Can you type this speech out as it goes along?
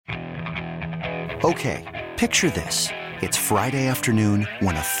Okay, picture this. It's Friday afternoon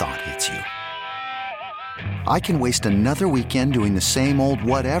when a thought hits you. I can waste another weekend doing the same old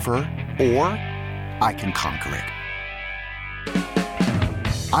whatever, or I can conquer it.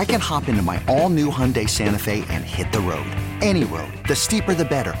 I can hop into my all-new Hyundai Santa Fe and hit the road. Any road. The steeper, the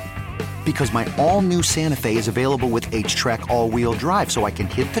better. Because my all-new Santa Fe is available with H-Track all-wheel drive, so I can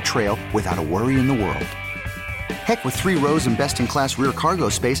hit the trail without a worry in the world. Heck, with 3 rows and best-in-class rear cargo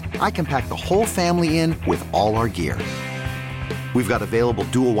space, I can pack the whole family in with all our gear. We've got available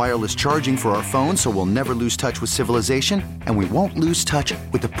dual wireless charging for our phones, so we'll never lose touch with civilization, and we won't lose touch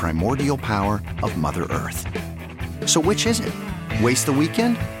with the primordial power of Mother Earth. So which is it? Waste the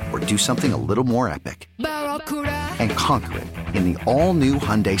weekend or do something a little more epic? And conquer it in the all-new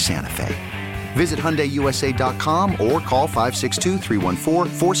Hyundai Santa Fe. Visit HyundaiUSA.com or call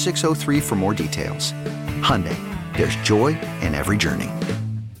 562-314-4603 for more details. Hyundai, there's joy in every journey.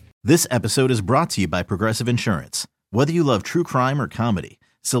 This episode is brought to you by Progressive Insurance. Whether you love true crime or comedy,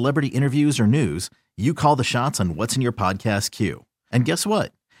 celebrity interviews or news, you call the shots on what's in your podcast queue. And guess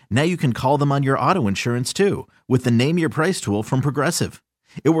what? Now you can call them on your auto insurance too with the Name Your Price tool from Progressive.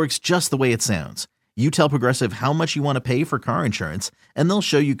 It works just the way it sounds. You tell Progressive how much you want to pay for car insurance, and they'll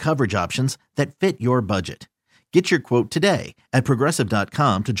show you coverage options that fit your budget. Get your quote today at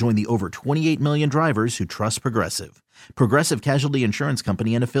Progressive.com to join the over 28 million drivers who trust Progressive. Progressive Casualty Insurance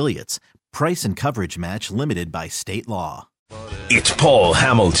Company and Affiliates. Price and coverage match limited by state law. It's Paul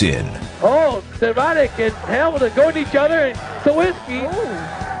Hamilton. Oh, Ceronic and Hamilton go at each other and Sawinski.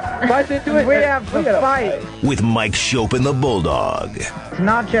 Fight into it. We have to fight. With Mike Shope and the Bulldog.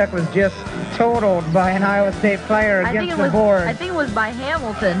 Snodcheck was just totaled by an Iowa State player against the board. I think it was by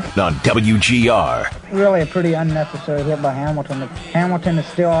Hamilton. On WGR. Really a pretty unnecessary hit by Hamilton. Hamilton is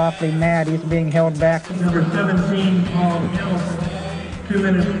still awfully mad. He's being held back. Number 17, Paul Hill. 2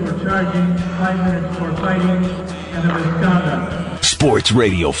 minutes for charging, 5 minutes for fighting, and a misconduct. Sports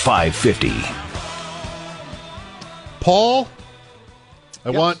Radio 550. Paul,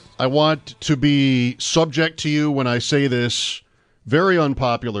 I want to be subject to you when I say this very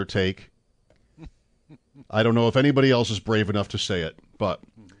unpopular take. I don't know if anybody else is brave enough to say it, but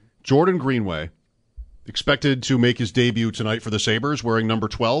Jordan Greenway expected to make his debut tonight for the Sabres wearing number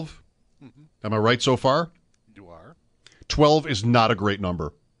 12. Am I right so far? 12 is not a great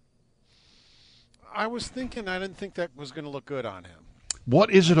number. I didn't think that was going to look good on him.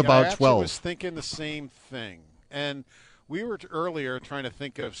 What is it about 12? I was thinking the same thing. And we were earlier trying to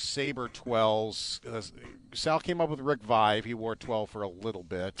think of Sabre 12s. Sal came up with Rick Vive. He wore 12 for a little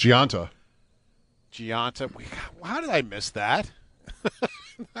bit. Gianta. How did I miss that?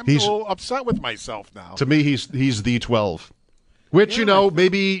 I'm a little upset with myself now. To me, he's the 12. Which,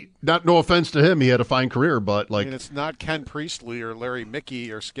 maybe, no offense to him, he had a fine career, but like... I mean, it's not Ken Priestley or Larry Mickey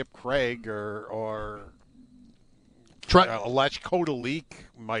or Skip Craig or Lech Kodalik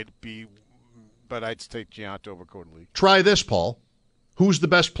might be, but I'd take Gianta over Kodalik. Try this, Paul. Who's the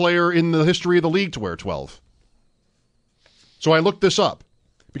best player in the history of the league to wear 12? So I looked this up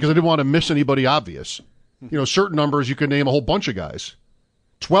because I didn't want to miss anybody obvious. Certain numbers, you can name a whole bunch of guys.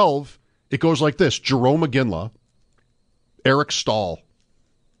 12, it goes like this. Jarome Iginla. Eric Stahl.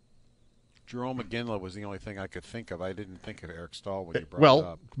 Jarome Iginla was the only thing I could think of. I didn't think of Eric Stahl when you brought it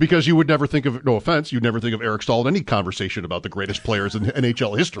up. Because you would never think of, no offense, you'd never think of Eric Stahl in any conversation about the greatest players in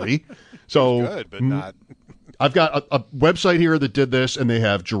NHL history. So good, but not. I've got a website here that did this, and they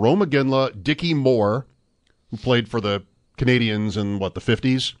have Jarome Iginla, Dickie Moore, who played for the Canadians in, the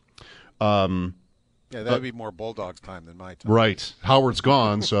 50s. Yeah, that would be more Bulldogs time than my time. Right. Howard's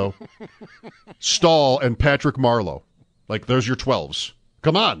gone, so. Stahl and Patrick Marleau. There's your 12s.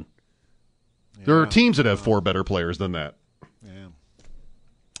 Come on. Yeah, there are teams that have 4 better players than that. Yeah.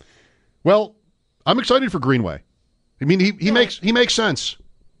 Well, I'm excited for Greenway. I mean, he makes sense.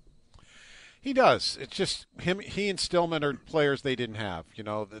 He does. It's just he and Stillman are players they didn't have.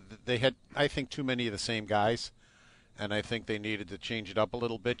 They had, I think, too many of the same guys, and I think they needed to change it up a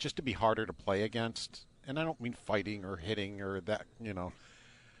little bit just to be harder to play against. And I don't mean fighting or hitting or that,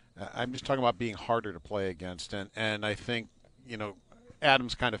 I'm just talking about being harder to play against, and I think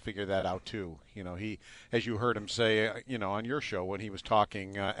Adams kind of figured that out too. He, as you heard him say, on your show when he was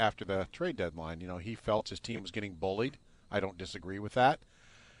talking after the trade deadline, he felt his team was getting bullied. I don't disagree with that,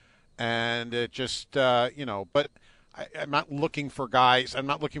 and it just but I'm not looking for guys. I'm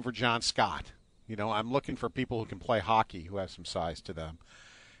not looking for John Scott. I'm looking for people who can play hockey who have some size to them.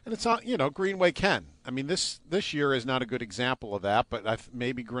 And it's not, Greenway can. I mean, this year is not a good example of that, but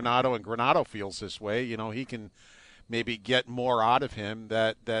maybe Granato feels this way. He can maybe get more out of him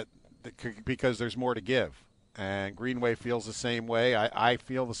that because there's more to give. And Greenway feels the same way. I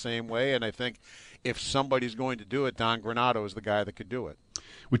feel the same way. And I think if somebody's going to do it, Don Granato is the guy that could do it.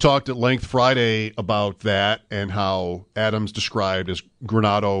 We talked at length Friday about that and how Adams described as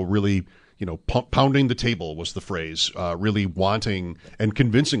Granato really, pounding the table was the phrase, really wanting and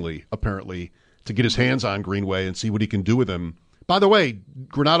convincingly, apparently, to get his hands on Greenway and see what he can do with him. By the way,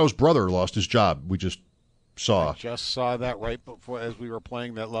 Granato's brother lost his job. We just saw. I just saw that right before as we were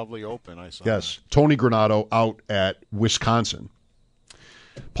playing that lovely Open. I saw. Yes, that. Tony Granato out at Wisconsin.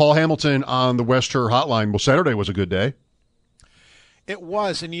 Paul Hamilton on the West Her Hotline. Well, Saturday was a good day. It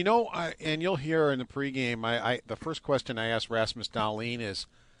was, and and you'll hear in the pregame. The first question I asked Rasmus Dahlin is,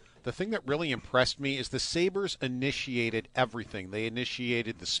 the thing that really impressed me is the Sabres initiated everything. They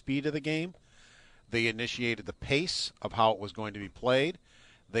initiated the speed of the game. They initiated the pace of how it was going to be played.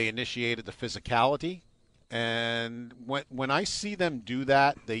 They initiated the physicality. And when I see them do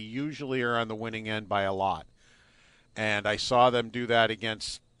that, they usually are on the winning end by a lot. And I saw them do that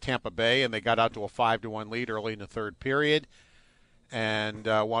against Tampa Bay, and they got out to a 5-1 lead early in the third period and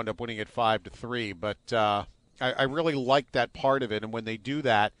wound up winning it 5-3. But I really like that part of it. And when they do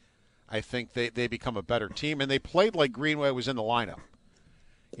that, I think they become a better team. And they played like Greenway was in the lineup.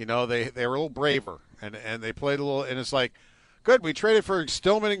 They were a little braver, and they played a little – and it's like, good, we traded for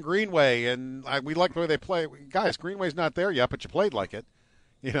Stillman and Greenway, and we like the way they play. Guys, Greenway's not there yet, but you played like it.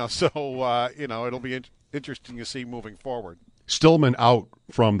 So it'll be interesting to see moving forward. Stillman out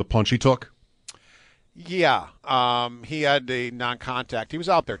from the punch he took? Yeah. He had a non-contact. He was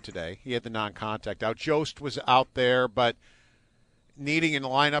out there today. He had the non-contact out. Jost was out there, but needing in the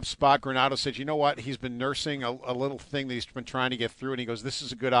lineup spot, Granato said, you know what, he's been nursing a little thing that he's been trying to get through, and he goes, this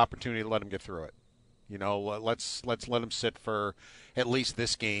is a good opportunity to let him get through it. Let's let him sit for at least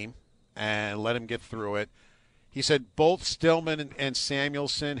this game and let him get through it. He said both Stillman and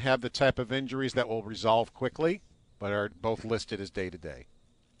Samuelson have the type of injuries that will resolve quickly, but are both listed as day-to-day.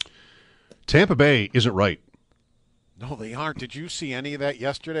 Tampa Bay isn't right. No, they aren't. Did you see any of that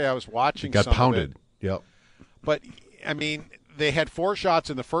yesterday? I was watching some pounded. Of it. Yep. But, they had 4 shots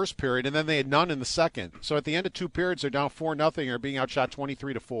in the first period, and then they had none in the second. So at the end of 2 periods, they're down 4-0 or being outshot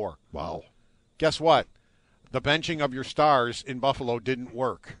 23-4. Wow. Guess what? The benching of your stars in Buffalo didn't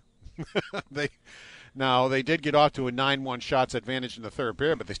work. They did get off to a 9-1 shots advantage in the third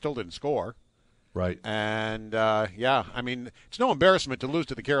period, but they still didn't score. Right. And, it's no embarrassment to lose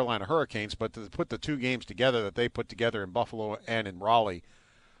to the Carolina Hurricanes, but to put the 2 games together that they put together in Buffalo and in Raleigh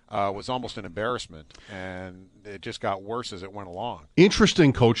was almost an embarrassment, and it just got worse as it went along.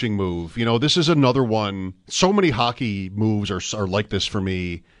 Interesting coaching move. This is another one. So many hockey moves are like this for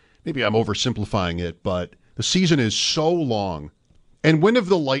me. Maybe I'm oversimplifying it, but the season is so long. And when have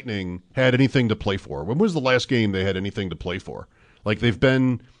the Lightning had anything to play for? When was the last game they had anything to play for? Like, they've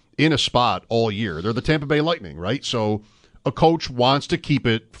been in a spot all year. They're the Tampa Bay Lightning, right? So a coach wants to keep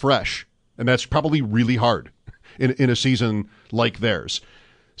it fresh, and that's probably really hard in a season like theirs.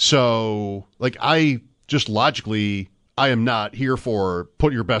 So, I am not here for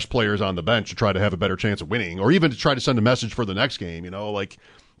put your best players on the bench to try to have a better chance of winning, or even to try to send a message for the next game,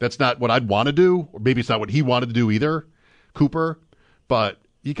 That's not what I'd want to do, or maybe it's not what he wanted to do either, Cooper. But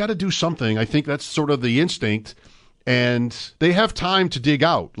you got to do something. I think that's sort of the instinct, and they have time to dig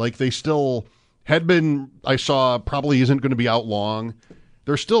out. They still had been, I saw, probably isn't going to be out long.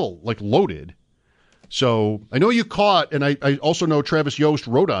 They're still, loaded. So I know you caught, and I also know Travis Yost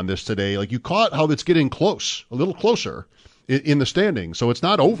wrote on this today, you caught how it's getting close, a little closer in the standings. So it's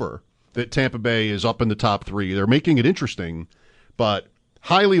not over that Tampa Bay is up in the top 3. They're making it interesting, but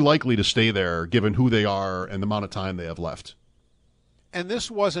highly likely to stay there given who they are and the amount of time they have left. And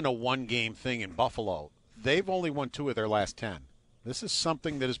this wasn't a one-game thing in Buffalo. They've only won 2 of their last 10. This is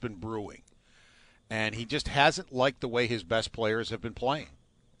something that has been brewing. And he just hasn't liked the way his best players have been playing.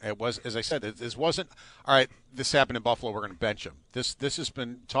 It was, as I said, this wasn't, all right, this happened in Buffalo, we're going to bench him. This has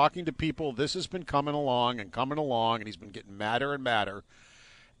been talking to people, this has been coming along, and he's been getting madder and madder.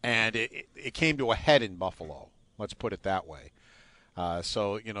 And it came to a head in Buffalo. Let's put it that way.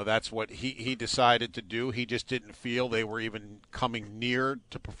 So that's what he decided to do. He just didn't feel they were even coming near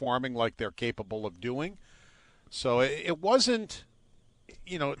to performing like they're capable of doing. So it wasn't,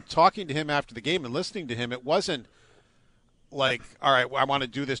 talking to him after the game and listening to him, it wasn't like, all right, I want to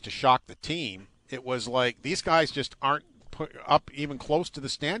do this to shock the team. It was like, these guys just aren't put up even close to the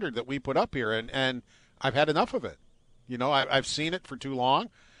standard that we put up here, and I've had enough of it. I've seen it for too long.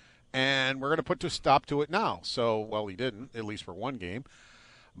 And we're going to put a stop to it now. So, well, he didn't, at least for one game.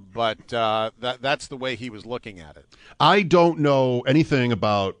 But that's the way he was looking at it. I don't know anything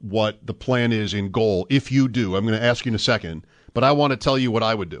about what the plan is in goal. If you do, I'm going to ask you in a second. But I want to tell you what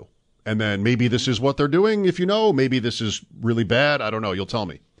I would do. And then maybe this is what they're doing, if you know. Maybe this is really bad. I don't know. You'll tell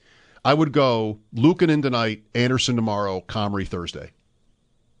me. I would go Luukkonen tonight, Anderson tomorrow, Comrie Thursday.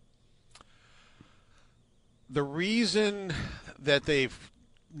 The reason that they've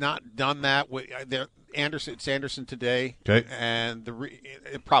not done that, it's Anderson today. Okay. And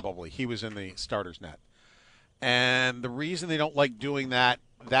probably he was in the starter's net. And the reason they don't like doing that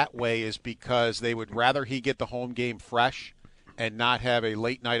way is because they would rather he get the home game fresh and not have a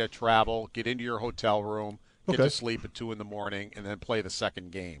late night of travel, get into your hotel room, get to sleep at 2 in the morning, and then play the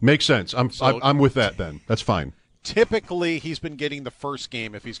second game. Makes sense. I'm with that then. That's fine. Typically, he's been getting the first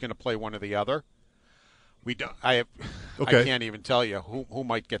game if he's going to play one or the other. I can't even tell you who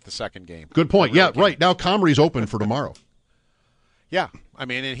might get the second game. Good point. Yeah, right. Now Comrie's open for tomorrow. Yeah. I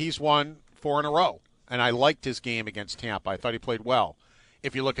mean, and he's won 4 in a row. And I liked his game against Tampa. I thought he played well.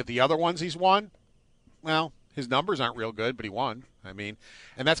 If you look at the other ones he's won, well, his numbers aren't real good, but he won. I mean,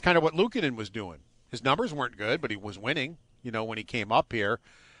 and that's kind of what Luukkonen was doing. His numbers weren't good, but he was winning, when he came up here.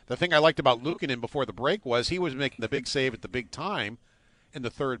 The thing I liked about Luukkonen before the break was he was making the big save at the big time in the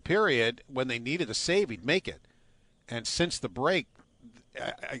third period. When they needed a save, he'd make it. And since the break,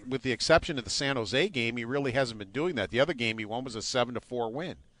 with the exception of the San Jose game, he really hasn't been doing that. The other game he won was a 7-4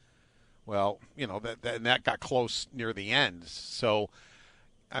 win. Well, that got close near the end. So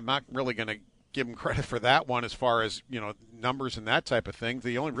I'm not really going to give him credit for that one as far as, numbers and that type of thing.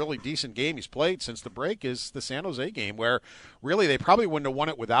 The only really decent game he's played since the break is the San Jose game, where really they probably wouldn't have won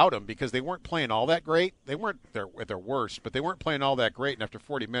it without him because they weren't playing all that great. They weren't at their worst, but they weren't playing all that great. And after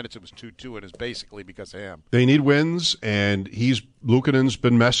 40 minutes, it was 2-2, and it's basically because of him. They need wins, and Luukkonen's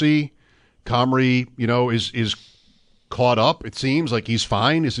been messy. Comrie, is caught up. It seems like he's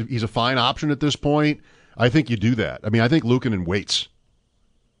fine. He's a fine option at this point. I think you do that. I mean, I think Luukkonen waits.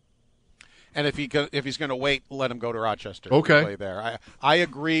 And if he's going to wait, let him go to Rochester. Okay. Play there. I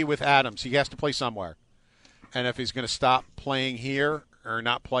agree with Adams. He has to play somewhere. And if he's going to stop playing here or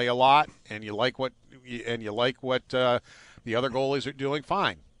not play a lot, and you like what the other goalies are doing,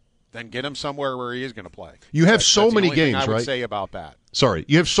 fine. Then get him somewhere where he is going to play. You have so many games, right? I would say about that. Sorry,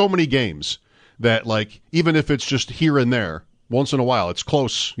 you have so many games that, even if it's just here and there, once in a while, it's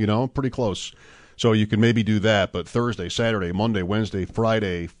close. Pretty close. So you can maybe do that, but Thursday, Saturday, Monday, Wednesday,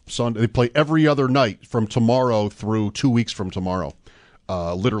 Friday, Sunday, they play every other night from tomorrow through 2 weeks from tomorrow.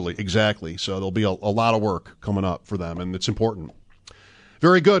 Literally, exactly. So there'll be a lot of work coming up for them, and it's important.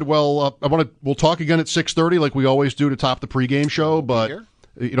 Very good. Well, we'll talk again at 6:30 like we always do to top the pregame show, but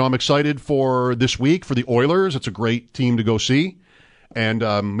I'm excited for this week for the Oilers. It's a great team to go see, and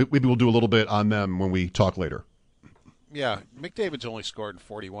maybe we'll do a little bit on them when we talk later. Yeah, McDavid's only scored in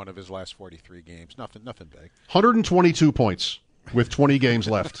 41 of his last 43 games. Nothing big. 122 points with 20 games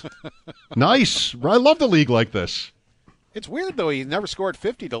left. Nice. I love the league like this. It's weird, though. He never scored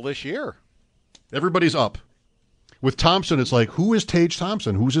 50 till this year. Everybody's up. With Thompson, it's like, who is Tage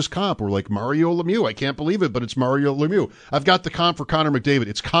Thompson? Who's his comp? We're like, Mario Lemieux. I can't believe it, but it's Mario Lemieux. I've got the comp for Connor McDavid.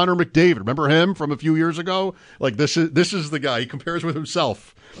 It's Connor McDavid. Remember him from a few years ago? This is the guy. He compares with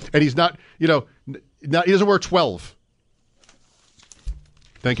himself. And he's not, he doesn't wear 12.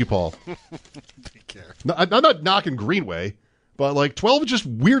 Thank you, Paul. Take care. No, I'm not knocking Greenway, but 12 is just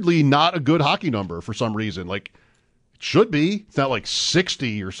weirdly not a good hockey number for some reason. It should be. It's not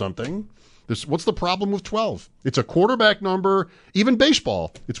 60 or something. What's the problem with 12? It's a quarterback number. Even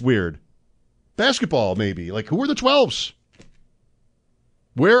baseball, it's weird. Basketball, maybe. Who are the 12s?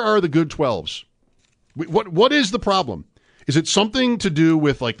 Where are the good 12s? What is the problem? Is it something to do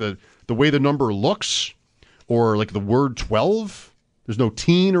with the way the number looks, or the word 12? There's no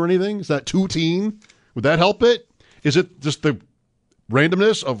teen or anything? Is that 2-teen? Would that help it? Is it just the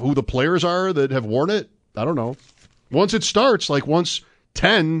randomness of who the players are that have worn it? I don't know. Once it starts, once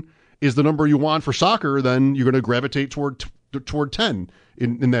 10 is the number you want for soccer, then you're going to gravitate toward 10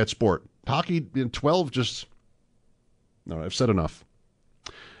 in that sport. Hockey, 12 just... No, I've said enough.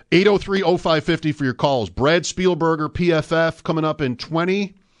 803-0550 for your calls. Brad Spielberger, PFF, coming up in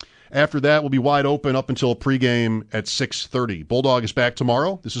 20. After that, we'll be wide open up until pregame at 6:30. Bulldog is back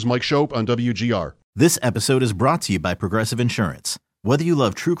tomorrow. This is Mike Shope on WGR. This episode is brought to you by Progressive Insurance. Whether you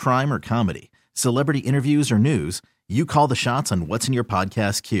love true crime or comedy, celebrity interviews or news, you call the shots on what's in your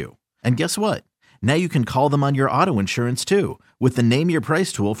podcast queue. And guess what? Now you can call them on your auto insurance too with the Name Your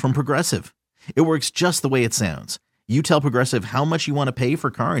Price tool from Progressive. It works just the way it sounds. You tell Progressive how much you want to pay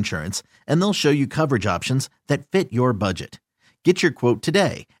for car insurance, and they'll show you coverage options that fit your budget. Get your quote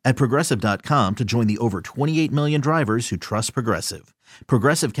today at Progressive.com to join the over 28 million drivers who trust Progressive.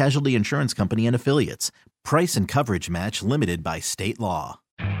 Progressive Casualty Insurance Company and Affiliates. Price and coverage match limited by state law.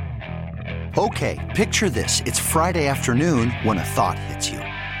 Okay, picture this. It's Friday afternoon when a thought hits you.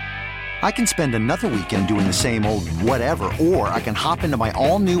 I can spend another weekend doing the same old whatever, or I can hop into my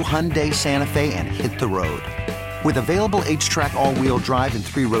all-new Hyundai Santa Fe and hit the road. With available H-Track all-wheel drive and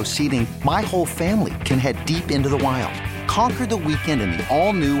 3-row seating, my whole family can head deep into the wild. Conquer the weekend in the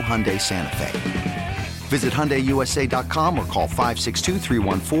all-new Hyundai Santa Fe. Visit HyundaiUSA.com or call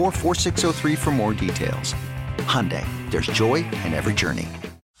 562-314-4603 for more details. Hyundai, there's joy in every journey.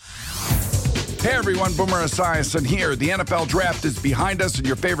 Hey everyone, Boomer Esiason here. The NFL Draft is behind us and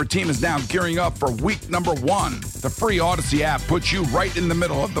your favorite team is now gearing up for week number 1. The free Odyssey app puts you right in the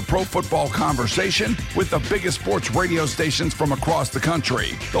middle of the pro football conversation with the biggest sports radio stations from across the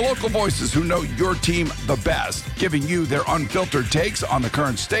country. The local voices who know your team the best, giving you their unfiltered takes on the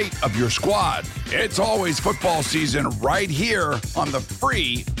current state of your squad. It's always football season right here on the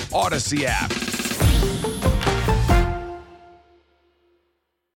free Odyssey app.